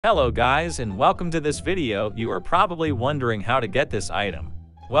Hello guys and welcome to this video. You are probably wondering how to get this item.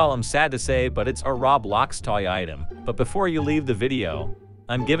 Well, I'm sad to say, but it's a Roblox toy item. But before you leave the video,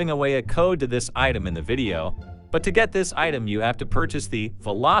 I'm giving away a code to this item in the video. But to get this item, you have to purchase the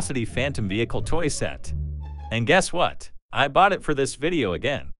Velocity Phantom Vehicle toy set. And guess what? I bought it for this video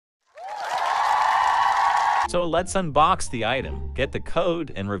again. So let's unbox the item, get the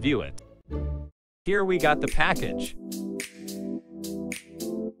code, and review it. Here we got the package.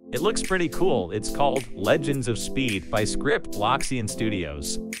 It looks pretty cool. It's called Legends of Speed by Script Bloxian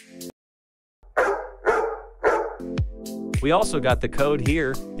Studios. We also got the code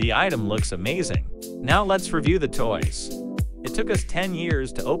here. The item looks amazing. Now let's review the toys. It took us 10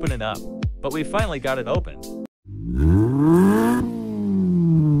 years to open it up, but we finally got it open.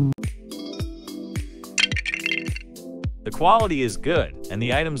 The quality is good, and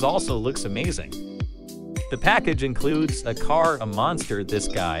the items also looks amazing. The package includes a car, a monster, this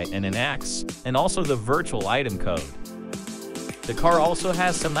guy, and an axe, and also the virtual item code. The car also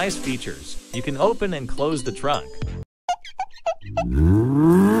has some nice features. You can open and close the trunk.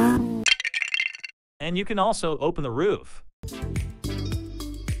 And you can also open the roof.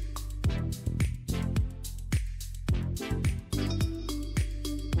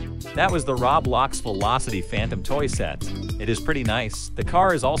 That was the Roblox Velocity Phantom toy set. It is pretty nice. The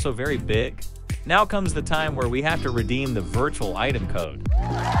car is also very big. Now comes the time where we have to redeem the virtual item code.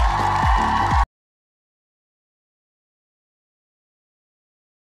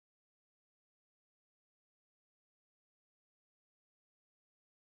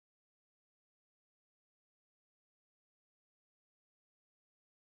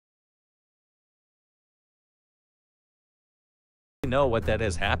 I know what that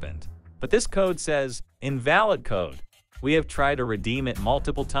has happened, but this code says invalid code. We have tried to redeem it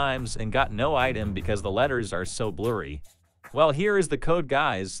multiple times and got no item because the letters are so blurry. Well, here is the code,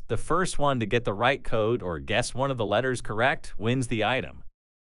 guys. The first one to get the right code or guess one of the letters correct wins the item.